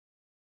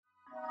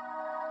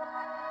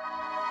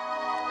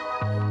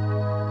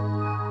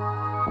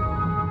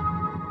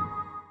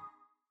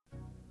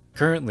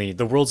Currently,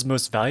 the world's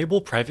most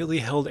valuable privately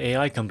held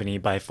AI company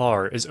by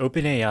far is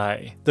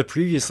OpenAI, the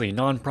previously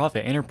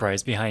non-profit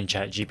enterprise behind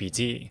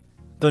ChatGPT.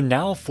 The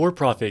now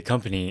for-profit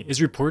company is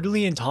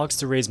reportedly in talks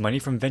to raise money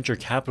from venture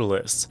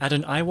capitalists at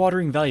an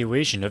eye-watering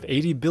valuation of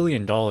 $80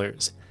 billion.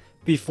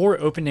 Before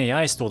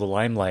OpenAI stole the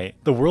limelight,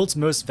 the world's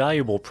most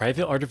valuable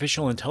private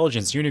artificial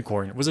intelligence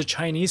unicorn was a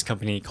Chinese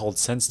company called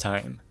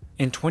SenseTime.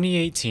 In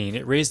 2018,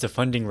 it raised a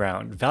funding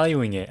round,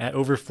 valuing it at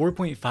over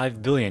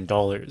 $4.5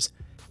 billion.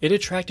 It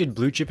attracted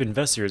blue-chip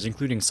investors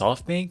including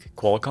SoftBank,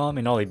 Qualcomm,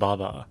 and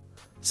Alibaba.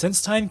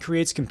 SenseTime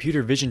creates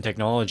computer vision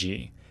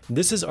technology.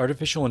 This is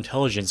artificial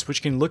intelligence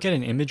which can look at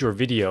an image or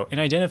video and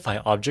identify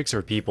objects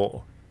or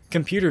people.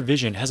 Computer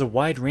vision has a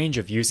wide range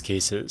of use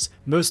cases,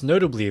 most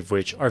notably of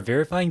which are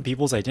verifying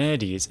people's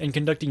identities and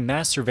conducting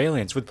mass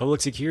surveillance with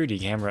public security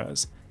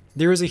cameras.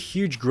 There is a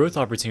huge growth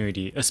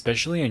opportunity,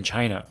 especially in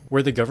China,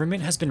 where the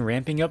government has been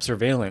ramping up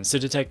surveillance to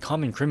detect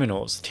common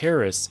criminals,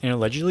 terrorists, and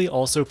allegedly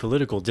also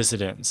political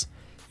dissidents.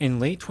 In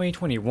late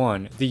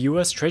 2021, the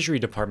US Treasury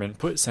Department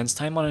put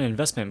SenseTime on an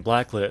investment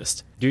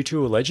blacklist due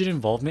to alleged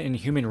involvement in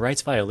human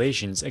rights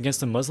violations against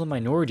the Muslim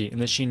minority in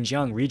the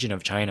Xinjiang region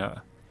of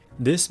China.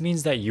 This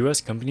means that US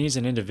companies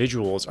and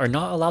individuals are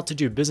not allowed to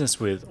do business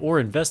with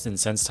or invest in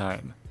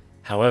SenseTime.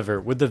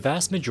 However, with the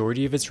vast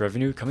majority of its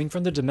revenue coming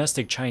from the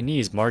domestic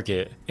Chinese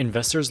market,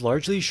 investors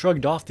largely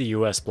shrugged off the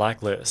US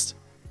blacklist.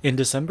 In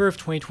December of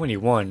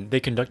 2021, they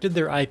conducted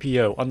their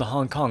IPO on the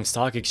Hong Kong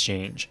Stock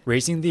Exchange,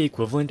 raising the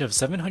equivalent of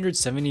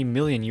 $770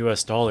 million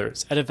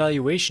at a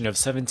valuation of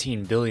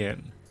 $17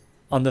 billion.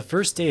 On the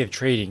first day of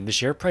trading, the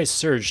share price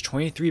surged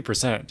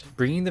 23%,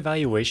 bringing the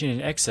valuation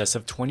in excess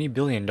of $20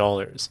 billion.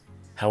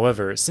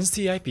 However, since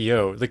the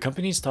IPO, the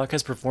company's stock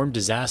has performed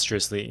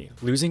disastrously,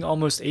 losing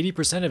almost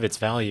 80% of its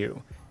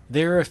value.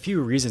 There are a few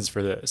reasons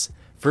for this.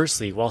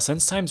 Firstly, while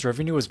SenseTime's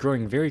revenue was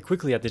growing very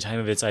quickly at the time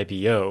of its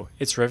IPO,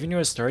 its revenue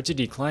has started to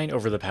decline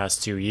over the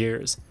past 2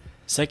 years.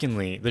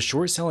 Secondly, the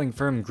short-selling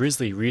firm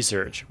Grizzly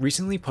Research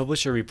recently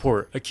published a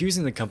report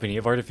accusing the company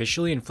of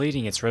artificially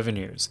inflating its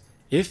revenues.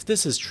 If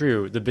this is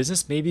true, the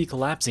business may be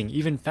collapsing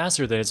even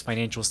faster than its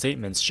financial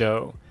statements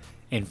show.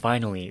 And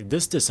finally,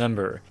 this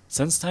December,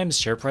 SenseTime's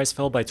share price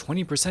fell by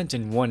 20%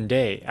 in one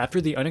day after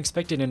the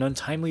unexpected and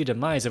untimely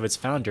demise of its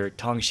founder,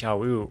 Tang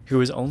Xiaoou, who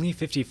is only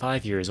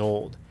 55 years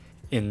old.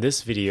 In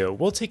this video,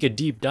 we'll take a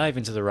deep dive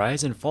into the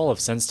rise and fall of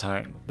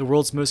SenseTime, the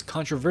world's most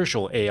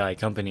controversial AI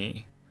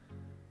company.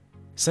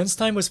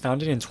 SenseTime was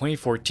founded in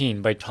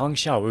 2014 by Tang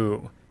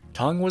Xiaoou.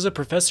 Tang was a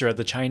professor at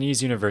the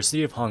Chinese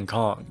University of Hong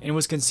Kong and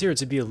was considered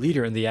to be a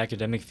leader in the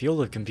academic field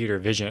of computer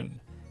vision.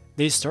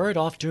 They started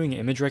off doing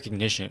image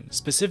recognition,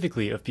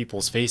 specifically of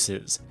people's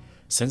faces.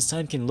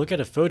 SenseTime can look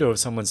at a photo of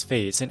someone's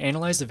face and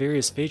analyze the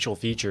various facial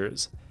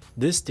features.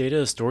 This data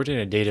is stored in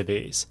a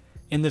database.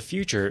 In the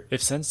future, if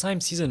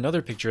SenseTime sees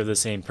another picture of the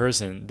same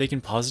person, they can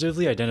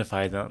positively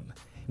identify them.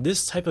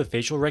 This type of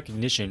facial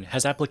recognition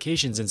has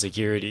applications in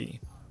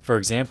security. For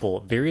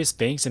example, various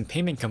banks and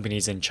payment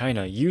companies in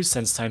China use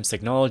SenseTime's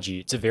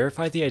technology to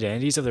verify the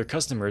identities of their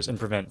customers and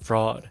prevent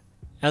fraud.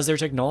 As their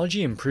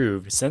technology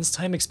improved,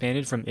 SenseTime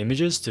expanded from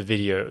images to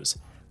videos.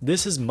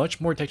 This is much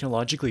more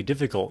technologically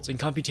difficult and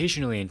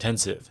computationally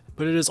intensive,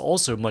 but it is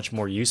also much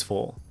more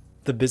useful.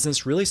 The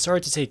business really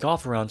started to take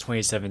off around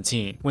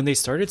 2017 when they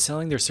started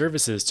selling their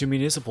services to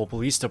municipal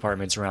police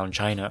departments around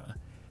China.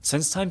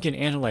 SenseTime can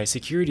analyze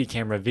security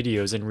camera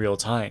videos in real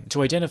time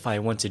to identify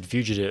wanted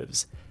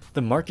fugitives.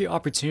 The market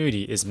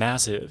opportunity is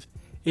massive.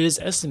 It is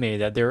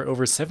estimated that there are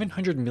over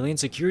 700 million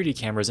security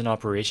cameras in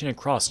operation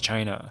across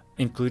China,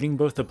 including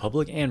both the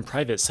public and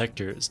private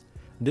sectors.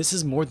 This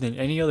is more than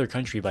any other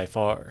country by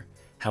far.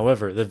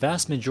 However, the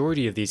vast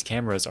majority of these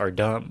cameras are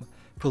dumb.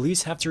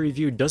 Police have to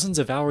review dozens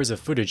of hours of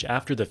footage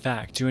after the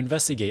fact to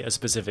investigate a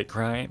specific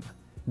crime.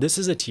 This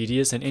is a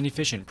tedious and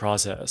inefficient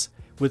process.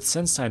 With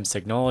SenseTime's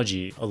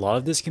technology, a lot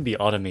of this can be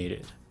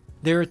automated.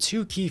 There are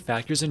two key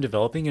factors in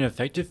developing an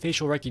effective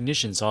facial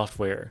recognition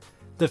software.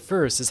 The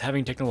first is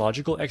having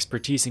technological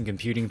expertise and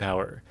computing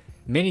power.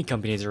 Many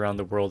companies around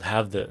the world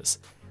have this.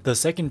 The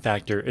second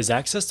factor is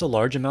access to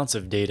large amounts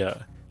of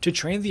data. To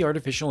train the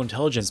artificial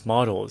intelligence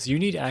models, you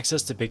need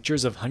access to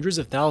pictures of hundreds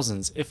of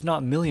thousands, if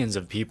not millions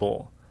of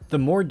people. The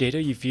more data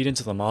you feed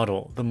into the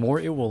model, the more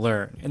it will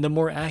learn, and the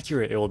more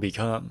accurate it will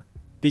become.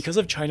 Because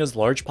of China's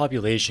large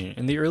population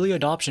and the early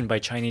adoption by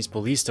Chinese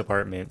police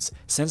departments,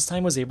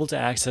 SenseTime was able to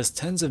access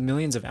tens of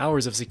millions of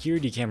hours of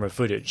security camera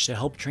footage to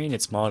help train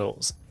its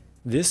models.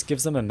 This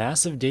gives them a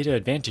massive data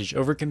advantage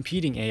over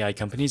competing AI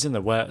companies in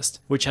the West,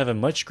 which have a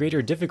much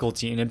greater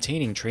difficulty in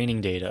obtaining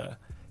training data.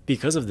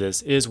 Because of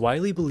this, it is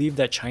widely believed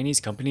that Chinese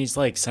companies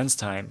like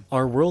SenseTime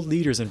are world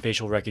leaders in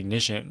facial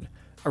recognition.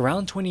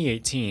 Around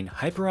 2018,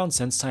 hype around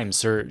SenseTime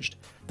surged.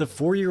 The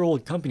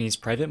 4-year-old company's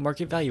private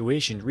market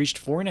valuation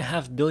reached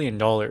 $4.5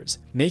 billion,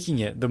 making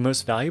it the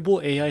most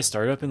valuable AI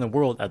startup in the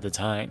world at the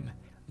time.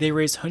 They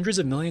raised hundreds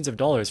of millions of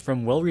dollars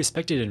from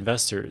well-respected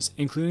investors,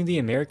 including the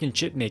American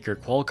chipmaker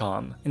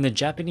Qualcomm and the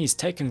Japanese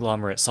tech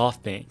conglomerate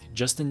SoftBank,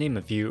 just to name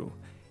a few.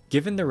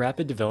 Given the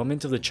rapid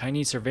development of the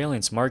Chinese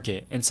surveillance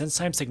market and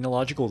SenseTime's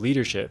technological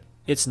leadership,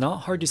 It's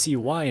not hard to see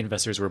why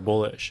investors were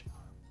bullish.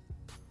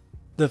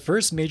 The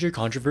first major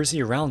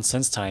controversy around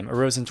SenseTime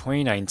arose in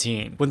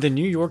 2019 when the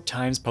New York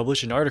Times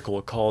published an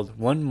article called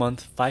 1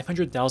 Month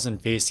 500,000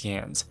 Face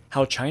Scans,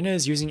 How China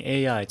is Using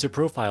AI to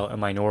Profile a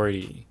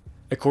Minority.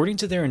 According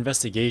to their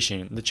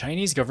investigation, the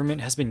Chinese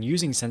government has been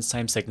using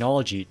SenseTime's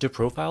technology to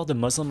profile the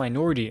Muslim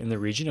minority in the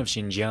region of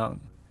Xinjiang.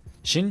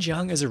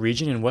 Xinjiang is a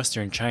region in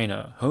western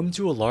China, home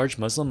to a large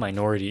Muslim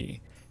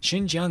minority.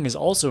 Xinjiang is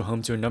also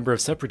home to a number of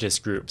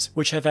separatist groups,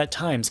 which have at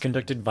times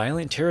conducted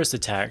violent terrorist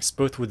attacks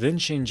both within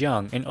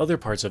Xinjiang and other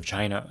parts of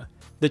China.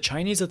 The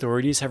Chinese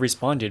authorities have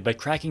responded by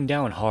cracking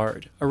down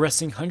hard,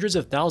 arresting hundreds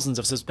of thousands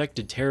of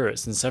suspected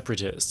terrorists and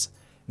separatists.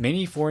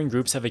 Many foreign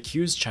groups have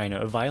accused China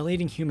of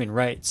violating human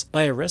rights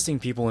by arresting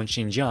people in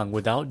Xinjiang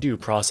without due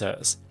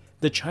process.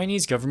 The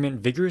Chinese government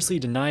vigorously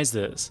denies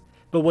this.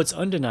 But what's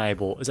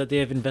undeniable is that they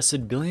have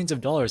invested billions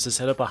of dollars to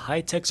set up a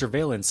high-tech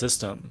surveillance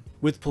system,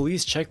 with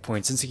police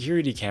checkpoints and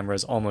security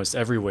cameras almost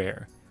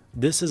everywhere.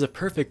 This is a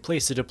perfect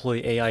place to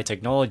deploy AI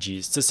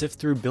technologies to sift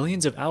through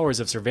billions of hours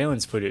of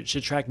surveillance footage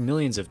to track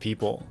millions of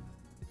people.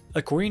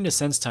 According to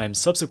SenseTime's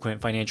subsequent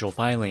financial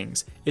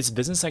filings, its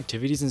business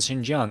activities in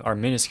Xinjiang are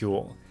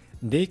minuscule.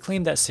 They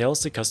claim that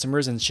sales to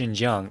customers in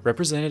Xinjiang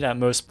represented at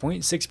most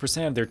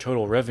 0.6% of their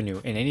total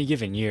revenue in any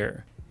given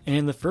year. And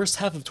in the first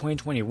half of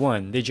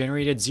 2021, they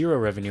generated zero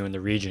revenue in the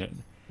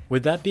region.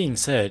 With that being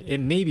said, it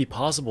may be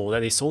possible that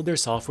they sold their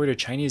software to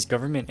Chinese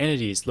government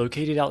entities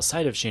located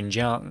outside of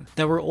Xinjiang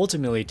that were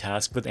ultimately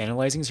tasked with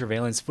analyzing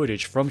surveillance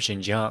footage from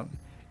Xinjiang.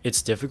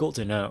 It's difficult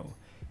to know.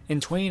 In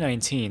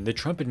 2019, the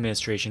Trump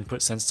administration put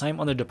SenseTime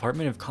on the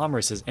Department of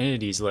Commerce's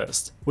entities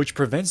list, which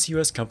prevents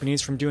US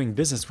companies from doing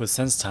business with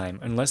SenseTime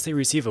unless they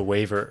receive a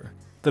waiver.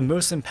 The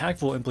most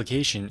impactful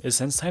implication is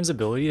SenseTime's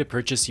ability to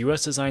purchase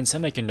US-designed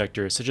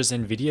semiconductors such as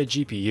NVIDIA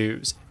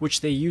GPUs,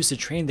 which they use to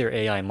train their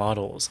AI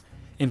models.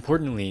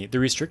 Importantly, the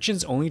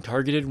restrictions only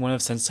targeted one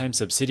of SenseTime's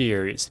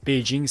subsidiaries,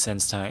 Beijing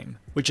SenseTime,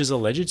 which is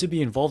alleged to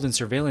be involved in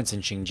surveillance in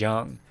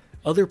Xinjiang.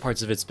 Other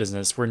parts of its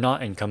business were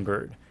not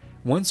encumbered.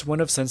 Once one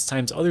of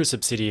SenseTime's other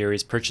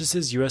subsidiaries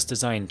purchases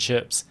US-designed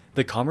chips,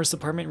 the Commerce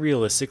Department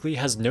realistically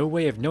has no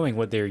way of knowing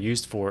what they are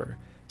used for.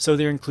 So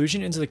their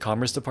inclusion into the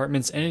Commerce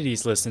Department's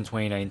entities list in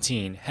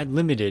 2019 had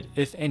limited,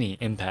 if any,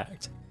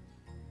 impact.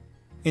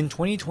 In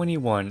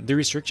 2021, the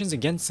restrictions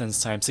against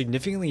SenseTime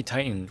significantly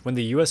tightened when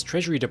the US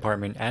Treasury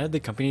Department added the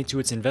company to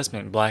its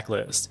investment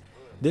blacklist.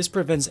 This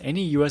prevents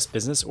any US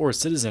business or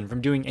citizen from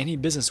doing any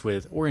business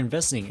with or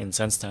investing in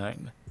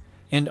SenseTime.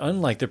 And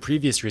unlike the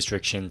previous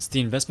restrictions,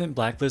 the investment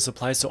blacklist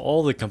applies to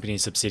all the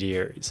company's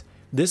subsidiaries.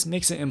 This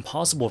makes it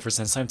impossible for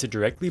SenseTime to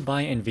directly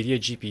buy NVIDIA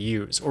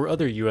GPUs or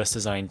other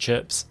US-designed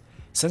chips.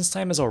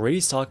 SenseTime has already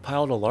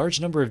stockpiled a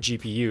large number of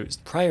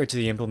GPUs prior to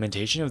the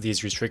implementation of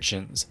these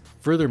restrictions.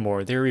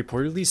 Furthermore, they are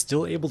reportedly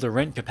still able to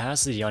rent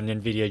capacity on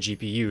NVIDIA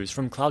GPUs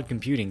from cloud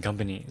computing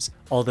companies,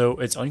 although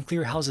it's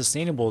unclear how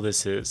sustainable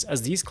this is,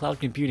 as these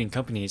cloud computing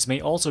companies may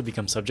also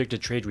become subject to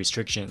trade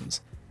restrictions.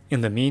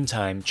 In the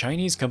meantime,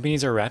 Chinese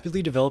companies are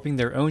rapidly developing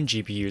their own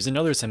GPUs and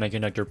other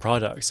semiconductor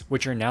products,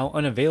 which are now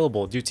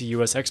unavailable due to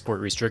US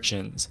export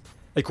restrictions.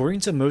 According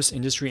to most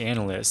industry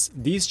analysts,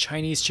 these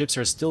Chinese chips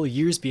are still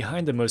years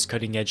behind the most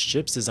cutting-edge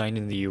chips designed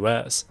in the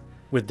US.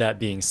 With that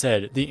being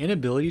said, the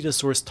inability to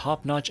source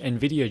top-notch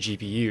NVIDIA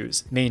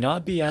GPUs may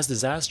not be as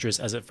disastrous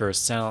as it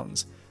first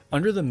sounds.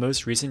 Under the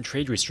most recent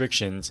trade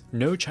restrictions,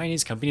 no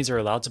Chinese companies are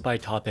allowed to buy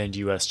top-end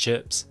US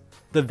chips.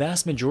 The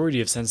vast majority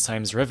of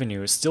SenseTime's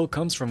revenue still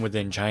comes from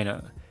within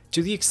China.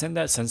 To the extent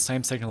that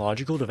SenseTime's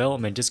technological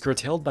development is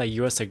curtailed by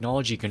US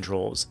technology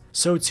controls,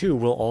 so too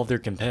will all of their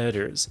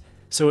competitors.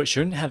 So it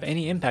shouldn't have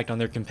any impact on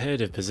their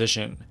competitive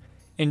position.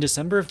 In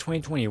December of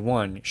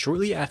 2021,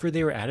 shortly after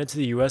they were added to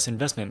the US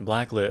investment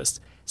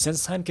blacklist,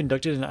 SenseTime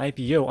conducted an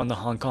IPO on the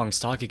Hong Kong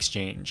Stock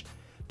Exchange.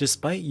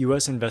 Despite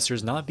US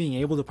investors not being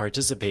able to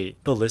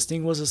participate, the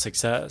listing was a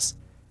success.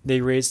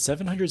 They raised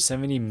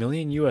 $770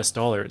 million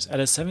at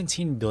a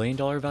 $17 billion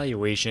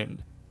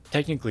valuation.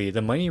 Technically,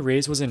 the money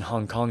raised was in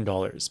Hong Kong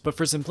dollars, but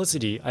for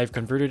simplicity, I've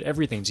converted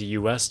everything to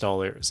US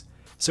dollars.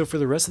 So for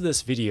the rest of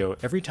this video,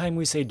 every time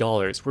we say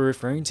dollars, we're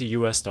referring to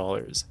US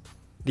dollars.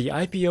 The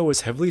IPO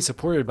was heavily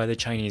supported by the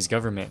Chinese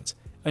government.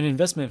 An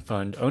investment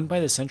fund owned by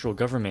the central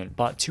government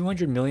bought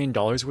 $200 million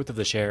worth of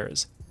the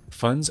shares.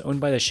 Funds owned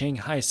by the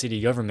Shanghai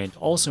city government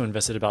also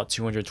invested about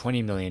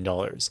 $220 million.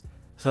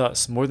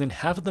 Thus, more than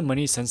half of the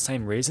money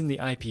SenseTime raised in the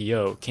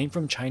IPO came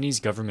from Chinese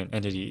government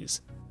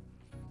entities.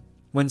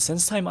 When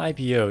SenseTime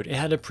IPO'd, it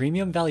had a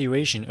premium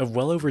valuation of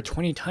well over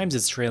 20 times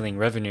its trailing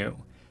revenue.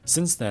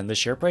 Since then, the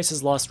share price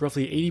has lost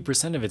roughly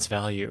 80% of its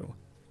value.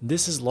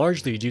 This is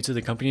largely due to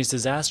the company's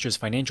disastrous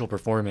financial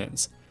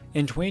performance.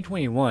 In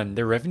 2021,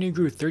 their revenue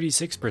grew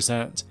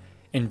 36%.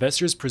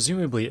 Investors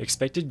presumably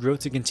expected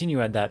growth to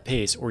continue at that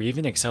pace or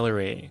even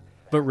accelerate.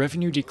 But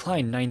revenue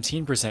declined 19%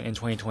 in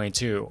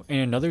 2022 and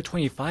another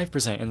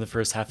 25% in the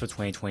first half of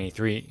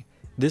 2023.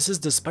 This is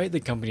despite the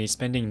company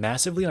spending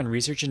massively on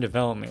research and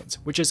development,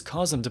 which has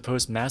caused them to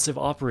post massive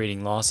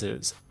operating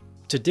losses.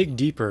 To dig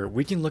deeper,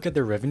 we can look at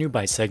their revenue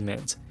by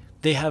segment.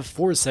 They have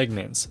 4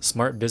 segments: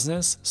 Smart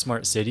Business,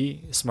 Smart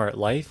City, Smart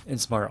Life,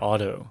 and Smart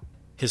Auto.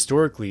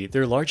 Historically,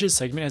 their largest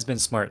segment has been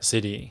Smart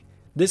City.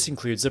 This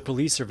includes the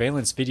police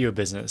surveillance video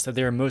business that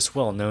they are most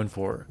well known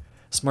for.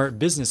 Smart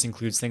Business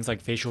includes things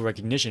like facial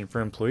recognition for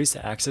employees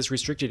to access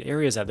restricted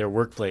areas at their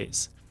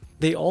workplace.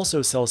 They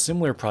also sell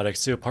similar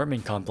products to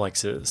apartment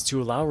complexes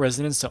to allow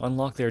residents to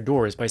unlock their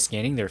doors by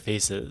scanning their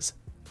faces.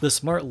 The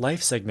Smart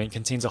Life segment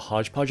contains a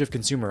hodgepodge of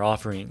consumer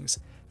offerings.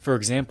 For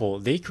example,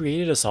 they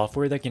created a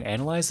software that can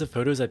analyze the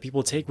photos that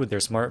people take with their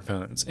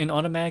smartphones and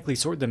automatically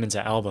sort them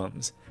into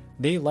albums.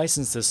 They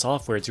licensed this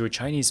software to a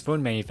Chinese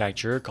phone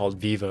manufacturer called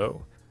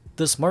Vivo.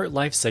 The Smart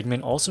Life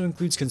segment also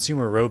includes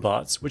consumer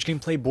robots, which can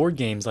play board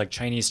games like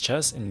Chinese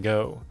chess and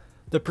Go.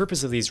 The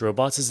purpose of these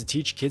robots is to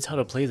teach kids how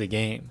to play the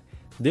game.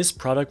 This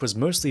product was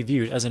mostly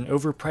viewed as an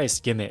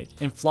overpriced gimmick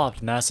and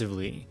flopped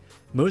massively.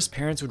 Most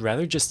parents would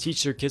rather just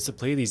teach their kids to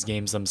play these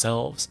games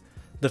themselves.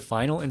 The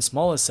final and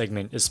smallest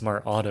segment is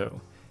Smart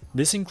Auto.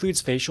 This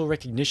includes facial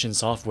recognition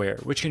software,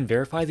 which can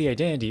verify the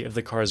identity of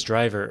the car's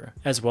driver,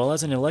 as well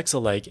as an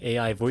Alexa-like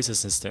AI voice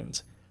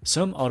assistant.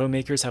 Some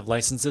automakers have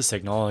licensed this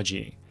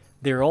technology.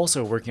 They are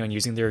also working on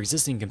using their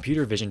existing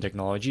computer vision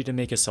technology to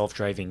make a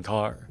self-driving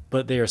car,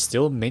 but they are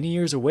still many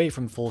years away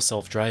from full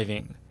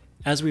self-driving.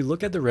 As we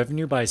look at the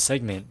revenue by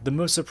segment, the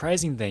most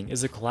surprising thing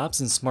is the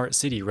collapse in Smart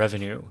City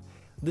revenue.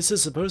 This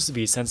is supposed to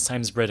be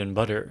SenseTime's bread and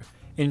butter.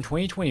 In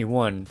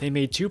 2021, they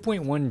made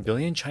 2.1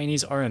 billion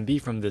Chinese RMB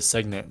from this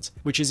segment,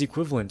 which is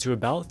equivalent to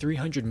about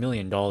 $300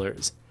 million.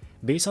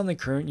 Based on the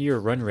current year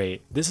run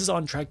rate, this is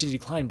on track to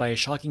decline by a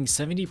shocking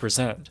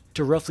 70%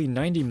 to roughly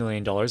 $90 million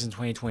in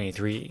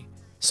 2023.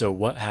 So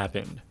what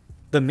happened?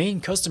 The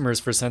main customers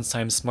for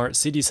SenseTime's Smart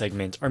City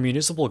segment are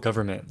municipal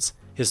governments.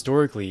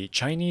 Historically,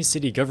 Chinese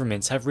city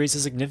governments have raised a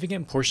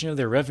significant portion of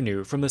their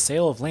revenue from the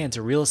sale of land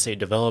to real estate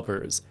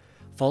developers.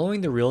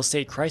 Following the real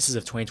estate crisis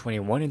of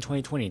 2021 and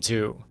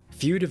 2022,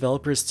 few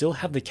developers still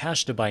have the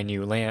cash to buy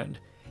new land.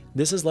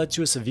 This has led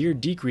to a severe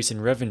decrease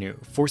in revenue,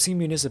 forcing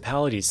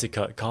municipalities to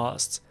cut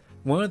costs.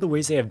 One of the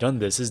ways they have done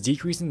this is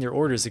decreasing their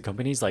orders to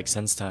companies like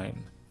SenseTime.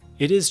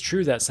 It is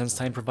true that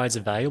SenseTime provides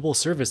a valuable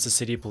service to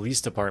city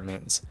police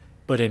departments,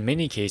 but in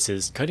many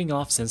cases, cutting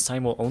off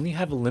SenseTime will only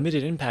have a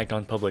limited impact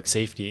on public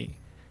safety.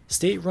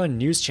 State-run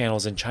news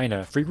channels in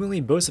China frequently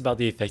boast about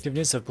the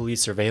effectiveness of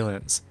police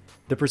surveillance.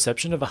 The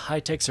perception of a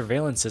high-tech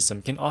surveillance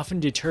system can often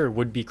deter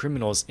would-be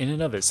criminals in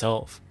and of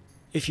itself.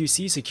 If you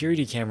see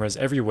security cameras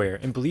everywhere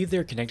and believe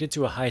they're connected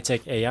to a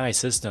high-tech AI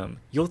system,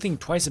 you'll think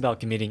twice about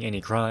committing any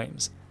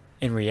crimes.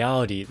 In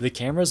reality, the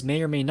cameras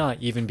may or may not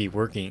even be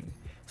working.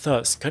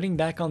 Thus, cutting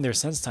back on their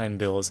SenseTime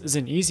bills is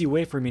an easy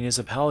way for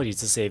municipalities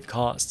to save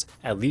costs,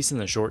 at least in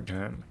the short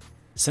term.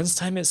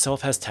 SenseTime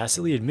itself has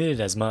tacitly admitted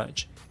as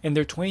much. In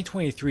their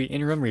 2023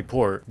 interim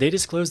report, they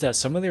disclosed that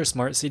some of their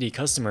smart city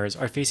customers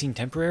are facing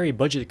temporary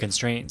budget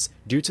constraints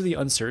due to the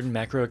uncertain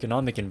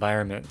macroeconomic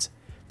environment.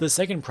 The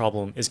second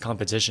problem is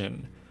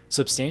competition.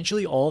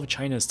 Substantially all of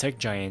China's tech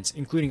giants,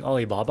 including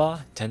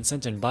Alibaba,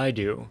 Tencent, and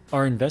Baidu,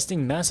 are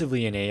investing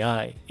massively in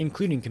AI,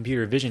 including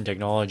computer vision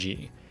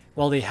technology.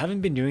 While they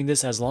haven't been doing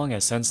this as long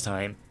as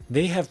SenseTime,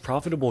 they have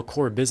profitable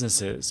core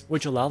businesses,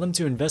 which allow them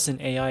to invest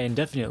in AI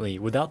indefinitely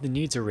without the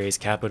need to raise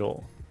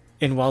capital.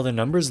 And while the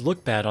numbers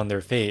look bad on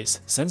their face,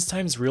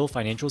 SenseTime's real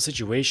financial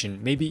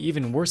situation may be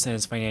even worse than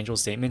its financial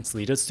statements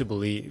lead us to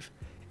believe.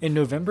 In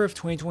November of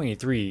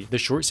 2023, the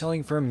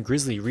short-selling firm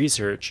Grizzly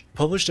Research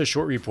published a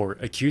short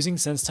report accusing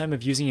SenseTime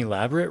of using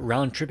elaborate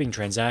round-tripping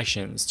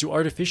transactions to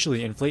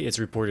artificially inflate its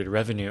reported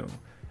revenue.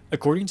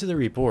 According to the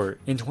report,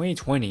 in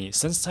 2020,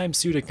 SenseTime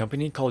sued a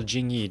company called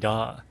Jingyi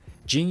Da.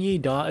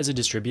 Jingyi Da is a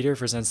distributor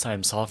for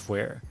SenseTime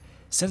software.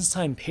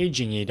 SenseTime paid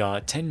Jingyi Da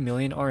 10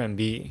 million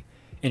RMB.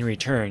 In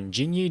return,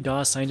 Jingyi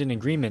Da signed an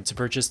agreement to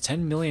purchase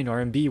 10 million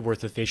RMB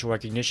worth of facial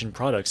recognition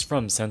products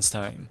from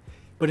SenseTime.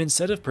 But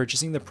instead of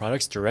purchasing the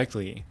products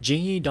directly,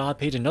 Jingyi Da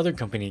paid another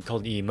company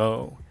called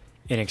Emo.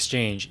 In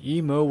exchange,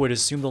 Emo would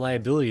assume the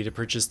liability to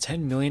purchase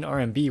 10 million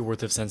RMB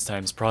worth of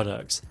SenseTime's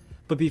products.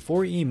 But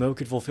before Emo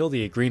could fulfill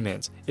the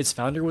agreement, its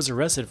founder was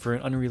arrested for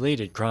an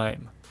unrelated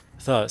crime.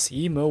 Thus,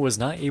 Emo was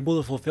not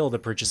able to fulfill the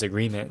purchase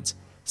agreement.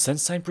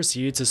 SenseTime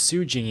proceeded to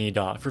sue Jingyi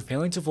Da for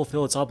failing to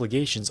fulfill its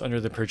obligations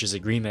under the purchase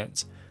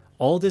agreement.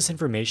 All this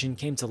information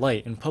came to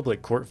light in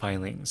public court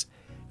filings.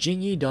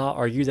 Jingyi Da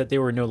argued that they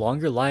were no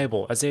longer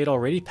liable as they had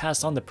already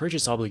passed on the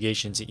purchase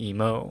obligation to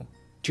Emo.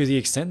 To the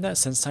extent that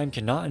SenseTime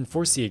cannot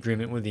enforce the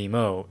agreement with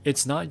Emo,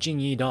 it's not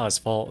Jingyi Da's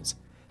fault.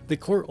 The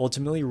court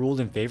ultimately ruled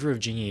in favor of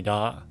Jingyi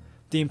Da.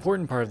 The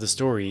important part of the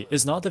story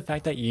is not the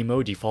fact that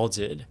Emo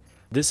defaulted.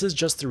 This is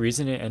just the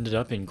reason it ended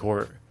up in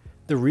court.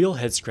 The real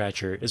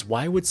head-scratcher is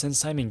why would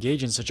SenseTime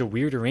engage in such a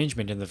weird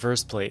arrangement in the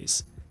first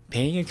place,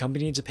 paying a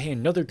company to pay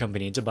another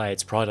company to buy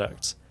its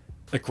products.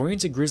 According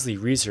to Grizzly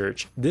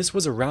Research, this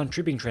was a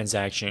round-tripping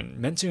transaction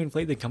meant to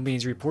inflate the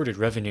company's reported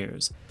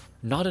revenues.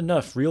 Not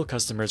enough real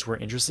customers were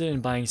interested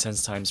in buying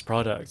SenseTime's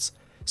products,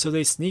 so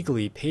they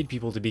sneakily paid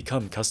people to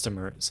become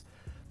customers.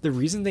 The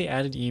reason they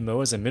added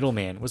Emo as a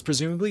middleman was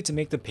presumably to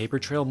make the paper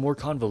trail more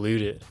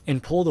convoluted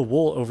and pull the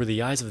wool over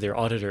the eyes of their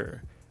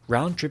auditor.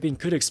 Round tripping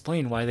could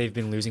explain why they've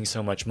been losing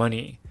so much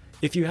money.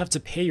 If you have to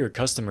pay your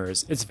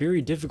customers, it's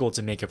very difficult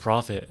to make a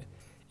profit.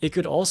 It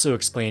could also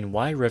explain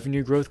why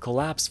revenue growth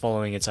collapsed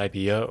following its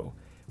IPO.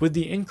 With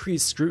the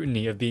increased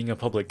scrutiny of being a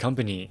public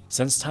company,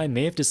 SenseTime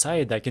may have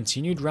decided that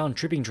continued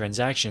round-tripping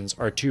transactions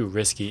are too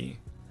risky.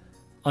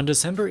 On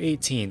December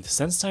 18th,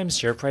 SenseTime's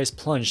share price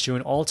plunged to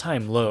an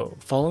all-time low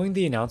following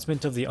the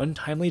announcement of the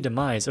untimely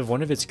demise of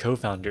one of its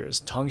co-founders,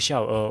 Tang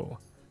Xiaoou.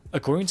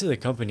 According to the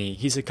company,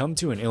 he succumbed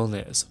to an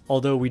illness,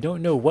 although we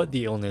don't know what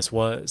the illness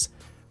was.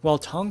 While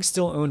Tang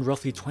still owned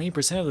roughly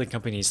 20% of the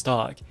company's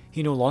stock,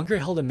 he no longer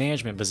held a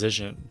management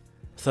position.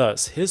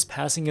 Thus, his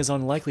passing is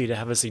unlikely to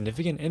have a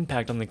significant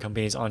impact on the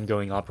company's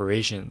ongoing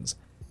operations.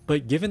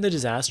 But given the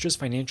disastrous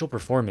financial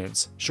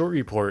performance, short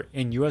report,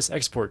 and US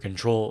export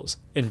controls,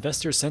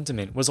 investor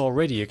sentiment was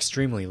already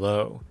extremely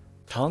low.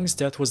 Tang's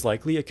death was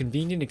likely a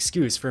convenient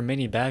excuse for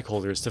many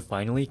bagholders to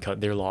finally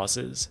cut their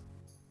losses.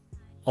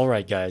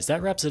 Alright guys,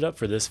 that wraps it up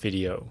for this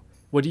video.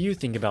 What do you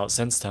think about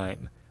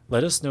SenseTime?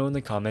 Let us know in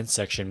the comments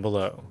section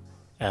below.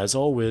 As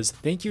always,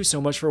 thank you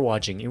so much for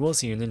watching and we'll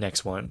see you in the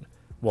next one.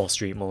 Wall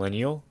Street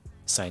Millennial,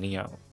 signing out.